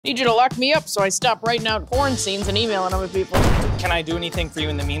Need you to lock me up so I stop writing out porn scenes and emailing them to people. Can I do anything for you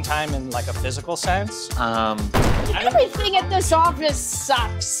in the meantime in like a physical sense? Everything at this office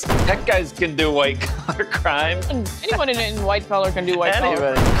sucks. Tech guys can do white collar crime. Anyone in white collar can do white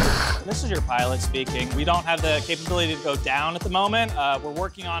collar. This is your pilot speaking. We don't have the capability to go down at the moment. We're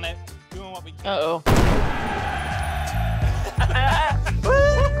working on it, doing what we can. Uh-oh.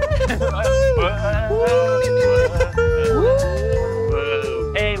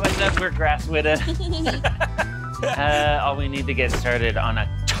 Hey, what's up? We're Grasswitta. All we need to get started on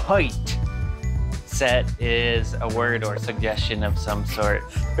a tight set is a word or suggestion of some sort.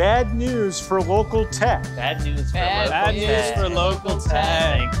 Bad news for local tech. Bad news for Bad local news tech. for local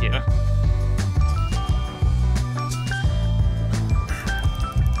tech. Thank you.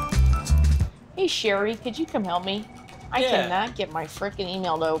 Hey, Sherry, could you come help me? I cannot get my frickin'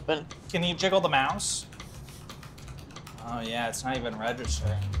 email to open. Can you jiggle the mouse? Oh yeah, it's not even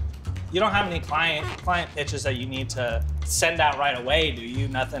registering. You don't have any client pitches that you need to send out right away, do you?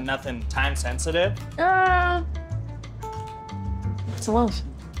 Nothing time sensitive? It's a little.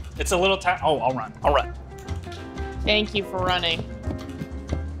 It's a little time. Oh, I'll run. Thank you for running.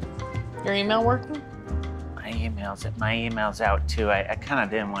 Your email working? My email's out too. I kind of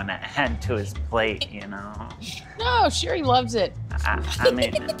didn't want to add to his plate, you know. No, Sherry loves it. I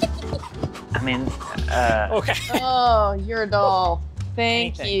mean, Okay. Oh, you're a doll.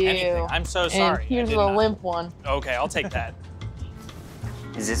 Thank you. Anything. I'm so sorry. And here's the limp one. Okay, I'll take that.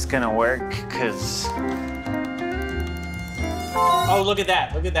 is this gonna work? Cause Oh, look at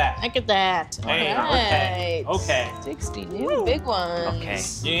that. Look at that. Look at that. Hey, All right. okay. 60 new big ones. okay,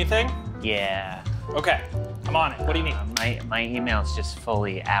 You need anything? yeah. Okay, I'm on it. What do you need? My email's just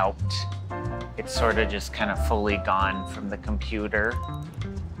fully out. It's sort of just kind of fully gone from the computer.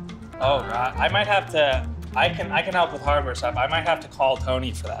 Oh God, I might have to. I can help with hardware stuff. I might have to call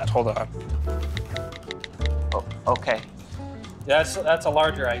Tony for that. Hold on. Oh, okay. That's a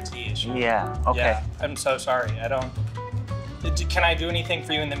larger IT issue. Yeah. Okay. Yeah, I'm so sorry. I don't. Can I do anything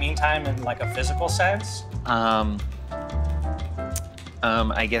for you in the meantime in like a physical sense?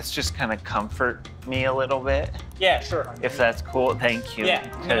 I guess just kind of comfort me a little bit, Yeah, sure. if that's cool. Thank you. Yeah,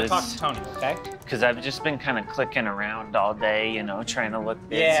 I'm gonna talk to Tony. Okay. Because I've just been kind of clicking around all day, you know, trying to look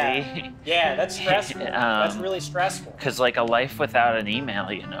busy. Yeah, that's stressful. That's really stressful. Because like a life without an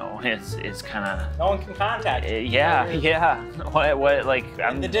email, you know, is kind of. No one can contact you. Yeah. What like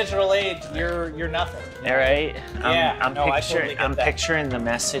In the digital age, you're nothing. All right. Yeah, I totally get I'm that. picturing the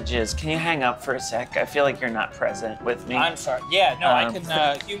messages. Can you hang up for a sec? I feel like you're not present with me. I'm sorry. Yeah, no, I can.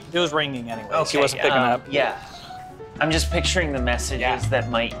 It was ringing anyway. He wasn't picking up. Yeah. I'm just picturing the messages that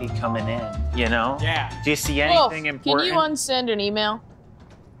might be coming in, you know? Yeah. Do you see Wolf, anything important? can you unsend an email?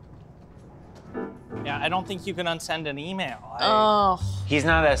 Yeah, I don't think you can unsend an email. Oh. He's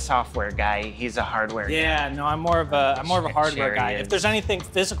not a software guy. He's a hardware guy. Yeah, no, I'm more of a hardware Sherry guy. is. If there's anything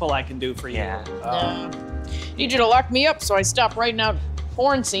physical I can do for you, Yeah. Need you to lock me up so I stop writing out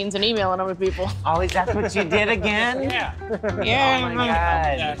porn scenes and emailing them to people. Ollie, that's what you did again? yeah. Yeah. Oh my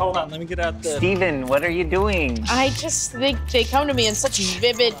Yeah, God. hold on, let me get out the. Steven, what are you doing? I just think they come to me in such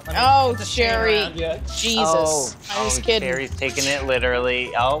vivid. Let me Oh, put the chain Sherry. around you. Jesus. I was kidding. Sherry's taking it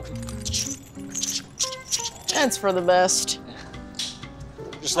literally. Oh, That's for the best.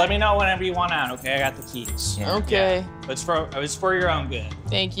 Just let me know whenever you want out, okay? I got the keys. Yeah. Okay. But it's for your own good.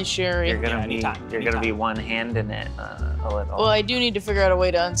 Thank you, Sherry. you're gonna anytime, be you're gonna be one hand in it a little. Well, I do need to figure out a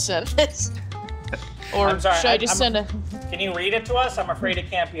way to unsend this. Or I'm sorry, should I just send a... Can you read it to us? I'm afraid it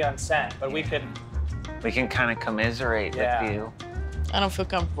can't be unsent, but we could. We can kind of commiserate Yeah. with you. I don't feel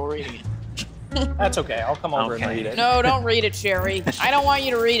comfortable reading it. That's okay. I'll come over and Okay. read it. No, don't read it, Sherry. I don't want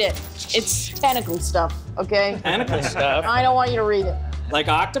you to read it. It's tentacle stuff, okay? Tentacle stuff. I don't want you to read it. Like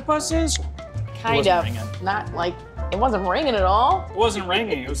octopuses? Kind wasn't of. ringing. Not like... It wasn't ringing at all. It wasn't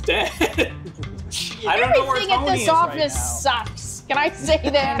ringing. It was dead. I don't know where Everything at Tony this is right office now. sucks. Can I say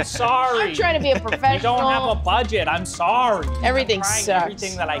that? I'm sorry. I'm trying to be a professional. We don't have a budget. I'm sorry. Everything I'm trying sucks.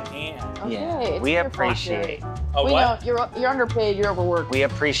 everything that I can. Okay, Yeah, it's we your fault, appreciate. Sherry. Oh, We what? know you're underpaid. You're overworked. We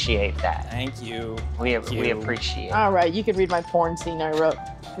appreciate that. Thank you. We Thank you. appreciate. All right, you could read my porn scene I wrote.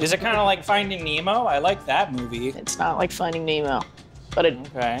 Is it kind of like Finding Nemo? I like that movie. It's not like Finding Nemo, but it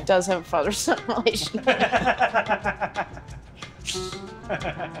Okay. does have a father-son relation.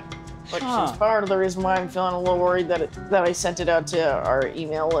 Which is part of the reason why I'm feeling a little worried that I sent it out to our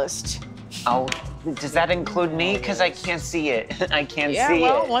email list. Oh, does that include me? Because I can't see it. I can't Yeah, see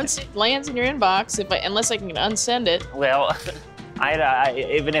well, it. once it lands in your inbox, unless I can unsend it. Well,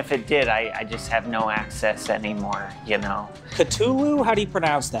 even if it did, I just have no access anymore, you know? Cthulhu? How do you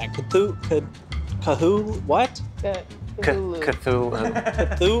pronounce that? Cthulhu? What? Cthulhu.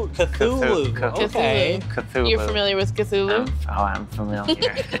 Cthulhu. Okay. Cthulhu. You're familiar with Cthulhu? I'm familiar.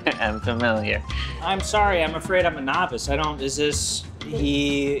 I'm familiar. I'm sorry. I'm afraid I'm a novice. Is this?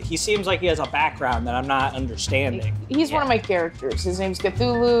 He seems like he has a background that I'm not understanding. He's one of my characters. His name's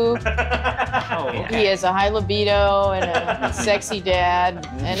Cthulhu. Oh, okay. He has a high libido and a sexy dad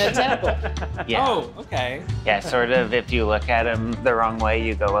and a tentacle. Yeah. Oh, okay. Yeah, sort of. If you look at him the wrong way,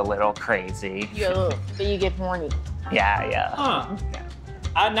 you go a little crazy. But you get horny. Yeah. Huh.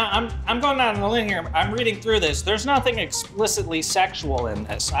 Now I'm going down the line here. I'm reading through this. There's nothing explicitly sexual in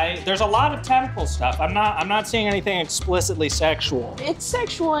this. There's a lot of tentacle stuff. I'm not seeing anything explicitly sexual. It's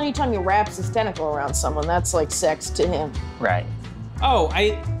sexual anytime he wraps his tentacle around someone. That's like sex to him. Right. Oh,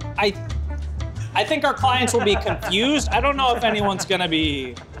 I think our clients will be confused. I don't know if anyone's gonna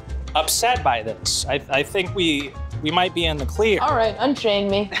be upset by this. I think we might be in the clear. All right, unchain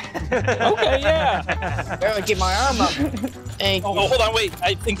me. Okay, yeah. Barely get my arm up. Thank Oh, you. hold on, wait.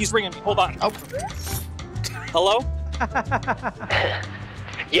 I think he's ringing me. Hold on. Oh. Hello?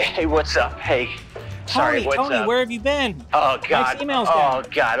 Yeah, hey, what's up? Hey. Sorry, what's Tony, up? where have you been? Oh, God. My email's Oh, down.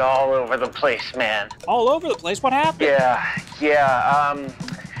 God, all over the place, man. All over the place. What happened? Yeah.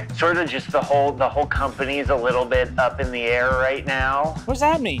 Sort of just the whole company's a little bit up in the air right now. What does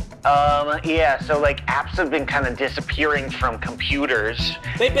that mean? Yeah, so like apps have been kind of disappearing from computers.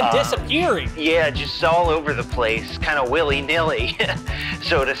 They've been disappearing. Yeah, just all over the place, kind of willy-nilly,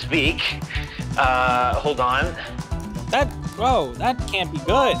 so to speak. Hold on. That can't be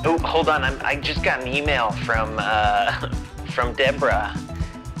good. Oh, hold on. I just got an email from Deborah.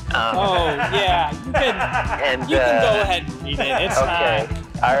 Oh, yeah. You can go ahead and read it. It's okay.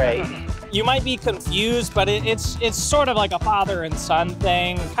 All right. You might be confused, but it's sort of like a father and son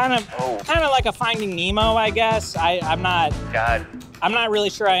thing. Kind of like a Finding Nemo, I guess. I'm not really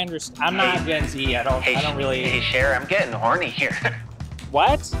sure I understand. I'm not Gen Z. I don't really. Hey, Cher, I'm getting horny here.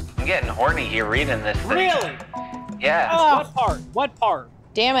 What? I'm getting horny here reading this thing. Really? Yeah. Oh. What part?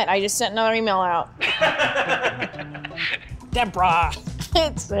 Damn it, I just sent another email out. Deborah.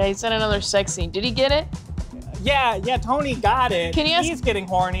 I sent another sex scene. Did he get it? Yeah, Tony got it. Can you ask- He's getting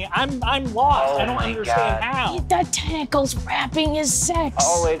horny. I'm lost. Oh I don't my understand God. how. That tentacle's wrapping his sex.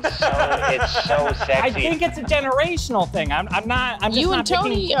 Oh, it's so sexy. I think it's a generational thing. I'm just You not and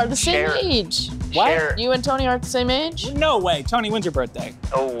Tony picking- are the same Cher. age. What? Cher. You and Tony are the same age? No way. Tony, when's your birthday?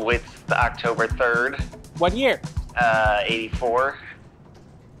 Oh, it's October 3rd, What year? 84.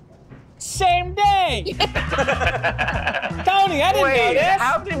 Same day. Tony, I didn't know Wait, this.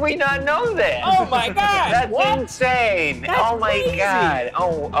 how did we not know this? Oh my God. That's what? insane. That's oh my crazy. God.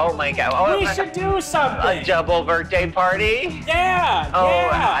 Oh my God. Oh, We should do a something. double birthday party? Yeah. Oh,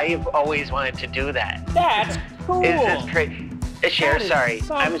 yeah. I've always wanted to do that. That's cool. Is this crazy? Cher, That is sorry.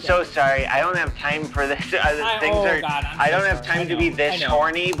 I'm something. so sorry. I don't have time for this. God, I'm I so don't have sorry. time I to be know, this I know.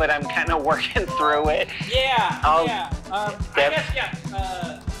 horny, but I'm kind of working through it. Yeah. Oh, yeah. I Deb- guess,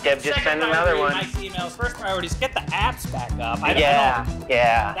 yeah. Deb, just second send another priority one. in my emails. First priority is get the apps back up. I don't-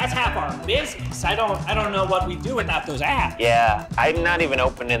 Yeah. That's half our business. I don't know what we do without those apps. Yeah, I'm not even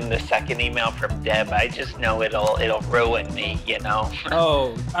opening the second email from Deb. I just know it'll ruin me, you know.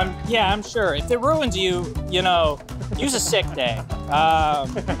 Oh, I'm sure. If it ruins you, use a sick day.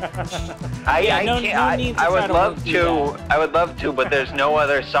 I would love to, but there's no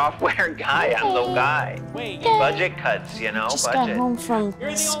other software guy. I'm the guy. Wait, Budget cuts, Just got budget. home from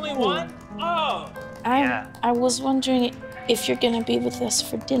you're the only school. one? Oh. Yeah. I was wondering if you're gonna be with us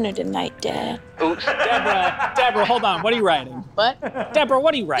for dinner tonight, Dad. Oops. Deborah, hold on. What are you writing? What? Deborah,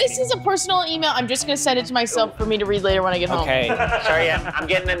 what are you writing? This is a personal email. I'm just gonna send it to myself for me to read later when I get home. Okay. Sorry, I'm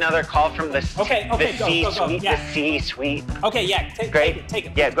getting another call from the Okay, the go, C-suite. yeah. The C-suite. Okay, yeah. Great. Take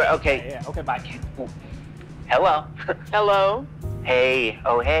it. Yeah, great. Okay. Yeah, okay, bye. Hello. Hello. Hey.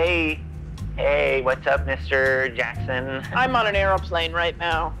 Oh, hey. Hey, what's up, Mr. Jackson? I'm on an aeroplane right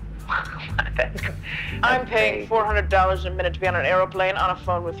now. That's I'm paying great. $400 a minute to be on an airplane on a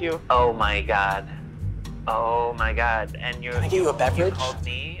phone with you. Oh my God. Oh my God. And you. Can I get you a beverage? You called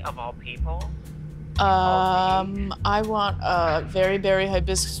me of all people. I want a very berry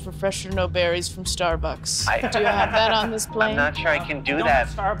hibiscus refresher, no berries from Starbucks. Do you have that on this plane? I'm not sure I can do We don't that.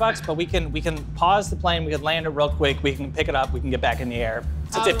 have Starbucks, but we can pause the plane. We can land it real quick. We can pick it up. We can get back in the air.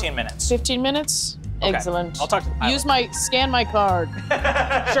 It's 15 minutes. 15 minutes? Okay. Excellent. I'll talk to the pilot. Scan my card.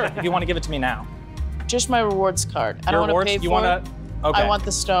 Sure. If you want to give it to me now. Just my rewards card. I Your don't want rewards? to pay You for want it. to? Okay. I want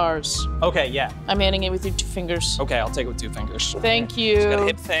the stars. Okay. Yeah. I'm handing it with your 2 fingers. Okay. I'll take it with 2 fingers. Thank Just got a you.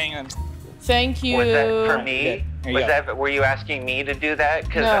 hip thing and. Thank you. Was that for me? There you go. Were you asking me to do that?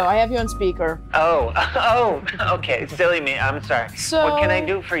 No, I have you on speaker. Oh, okay. Silly me. I'm sorry. So, what can I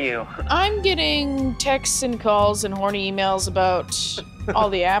do for you? I'm getting texts and calls and horny emails about all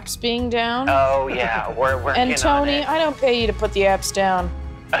the apps being down. Oh, yeah. We're working And Tony, on it. I don't pay you to put the apps down.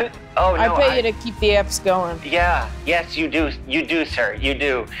 Oh, no. I pay you to keep the apps going. Yeah. Yes, you do. You do, sir. You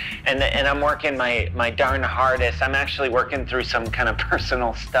do. And I'm working my darn hardest. I'm actually working through some kind of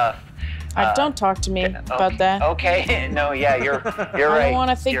personal stuff. Don't talk to me about that. Okay. No, yeah, you're right. I don't want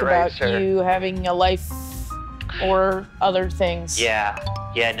to think You're about right, you having a life or other things. Yeah.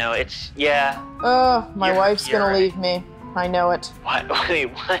 Yeah, no, it's, yeah. Oh, my wife's you're gonna right. leave me. I know it. What?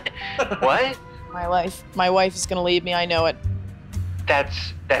 Wait, what? What? My wife is gonna leave me. I know it.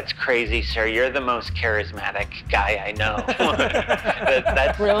 That's crazy, sir. You're the most charismatic guy I know.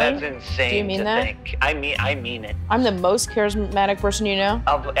 Really? That's insane. Do you mean to that? think. I mean it. I'm the most charismatic person you know?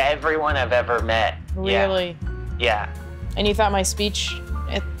 Of everyone I've ever met. Really? Yeah. And you thought my speech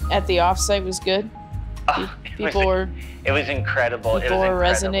at the offsite was good? Oh, People were incredible. People were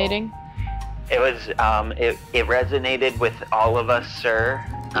resonating? It was it resonated with all of us, sir.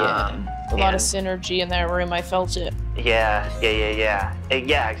 Yeah. A lot of synergy in that room. I felt it. Yeah,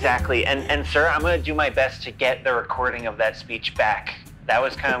 exactly. And sir, I'm gonna do my best to get the recording of that speech back. That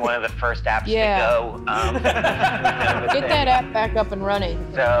was kind of one of the first apps to go. Get that app back up and running.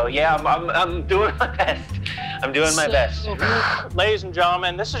 So yeah, I'm doing my best. I'm doing my best. Ladies and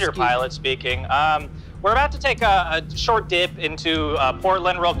gentlemen, this is your pilot speaking. We're about to take a short dip into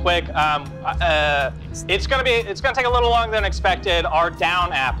Portland real quick. It's gonna take a little longer than expected. Our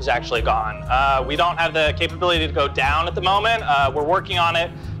down app is actually gone. We don't have the capability to go down at the moment. We're working on it,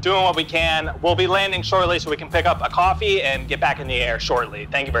 doing what we can. We'll be landing shortly so we can pick up a coffee and get back in the air shortly.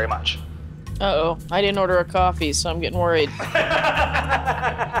 Thank you very much. Uh-oh, I didn't order a coffee, so I'm getting worried.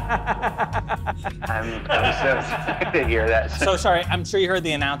 I'm so sorry to hear that. So sorry, I'm sure you heard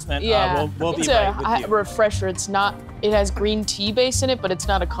the announcement. Yeah, we'll be it's right with you. a refresher. It has green tea base in it, but it's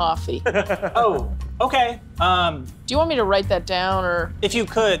not a coffee. Oh, okay. Do you want me to write that down, or? If you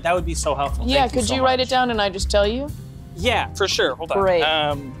could, that would be so helpful. Yeah, Thank could so you write much. it down and I just tell you? Yeah, for sure. Hold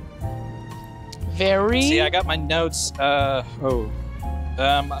on. Great. See, I got my notes. Sorry,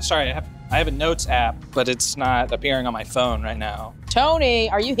 I have a notes app, but it's not appearing on my phone right now. Tony,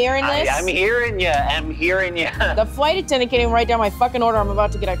 are you hearing this? I'm hearing you. I'm hearing you. The flight attendant can't even write down my fucking order. I'm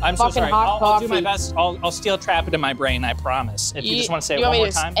about to get a I'm so fucking sorry. hot coffee. I'll do my best. I'll steel trap it in my brain, I promise. If you just want to say it one more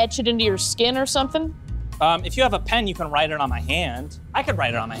time. You want me to etch it into your skin or something? If you have a pen, you can write it on my hand. I could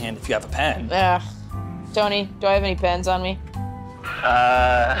write it on my hand if you have a pen. Tony, do I have any pens on me?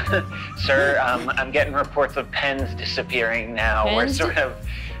 Sir, I'm getting reports of pens disappearing now. Pens? We're sort of...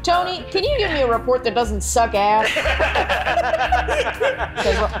 Tony, can you give me a report that doesn't suck ass?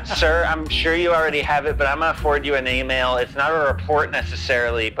 Sir, I'm sure you already have it, but I'm gonna forward you an email. It's not a report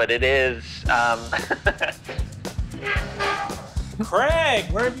necessarily, but it is, Craig,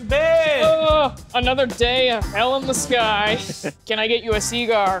 where have you been? Oh, another day of hell in the sky. Can I get you a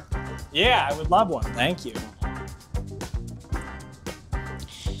cigar? Yeah, I would love one. Thank you.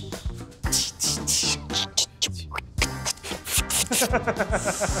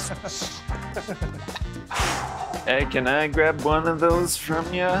 Hey, can I grab one of those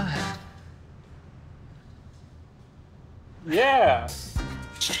from you? Yeah.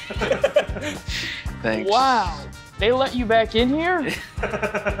 Thanks. Wow. They let you back in here?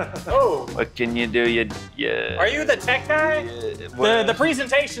 Oh. What can you do? Are you the tech guy? The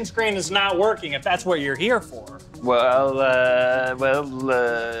presentation screen is not working if that's what you're here for. Well,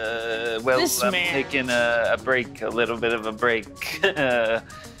 This I'm man. taking a break, a little bit of a break.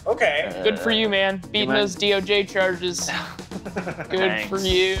 Okay. Good for you, man. Beating mind? those DOJ charges. Good Thanks. for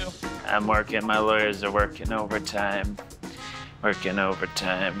you. I'm working, my lawyers are working overtime.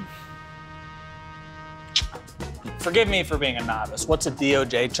 Forgive me for being a novice. What's a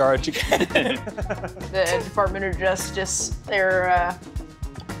DOJ charge again? The Department of Justice, they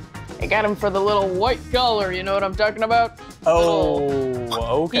got him for the little white collar, you know what I'm talking about?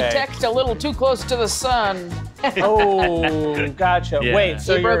 Okay. He texted a little too close to the sun. Oh, gotcha. Yeah. Wait,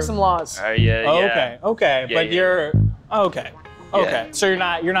 so He you're... broke some laws. Okay, okay, Yeah, but yeah. you're... Okay. Yeah. So you're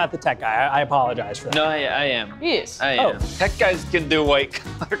not the tech guy. I apologize for that. No, I am. Yes. I am. Tech guys can do white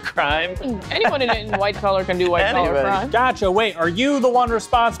collar crime. Anyone in white collar can do white collar Anybody. crime. Gotcha. Wait, are you the one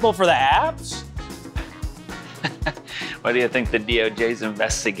responsible for the apps? What do you think the DOJ's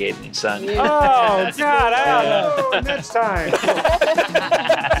investigating, son? Oh, God, I don't know. Oh, next time.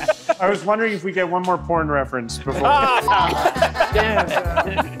 I was wondering if we get one more porn reference before. Damn.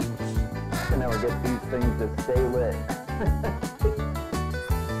 can never get these things to stay lit.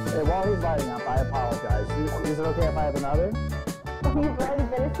 say, while he's lighting up, I apologize. Is it okay if I have another? You've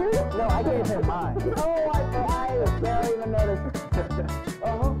already finished yours? No, I gave him mine. Oh, I barely even noticed.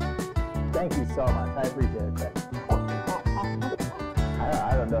 Thank you so much. I appreciate it, Craig.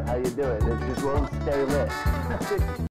 I don't know how you do it. It just won't stay lit.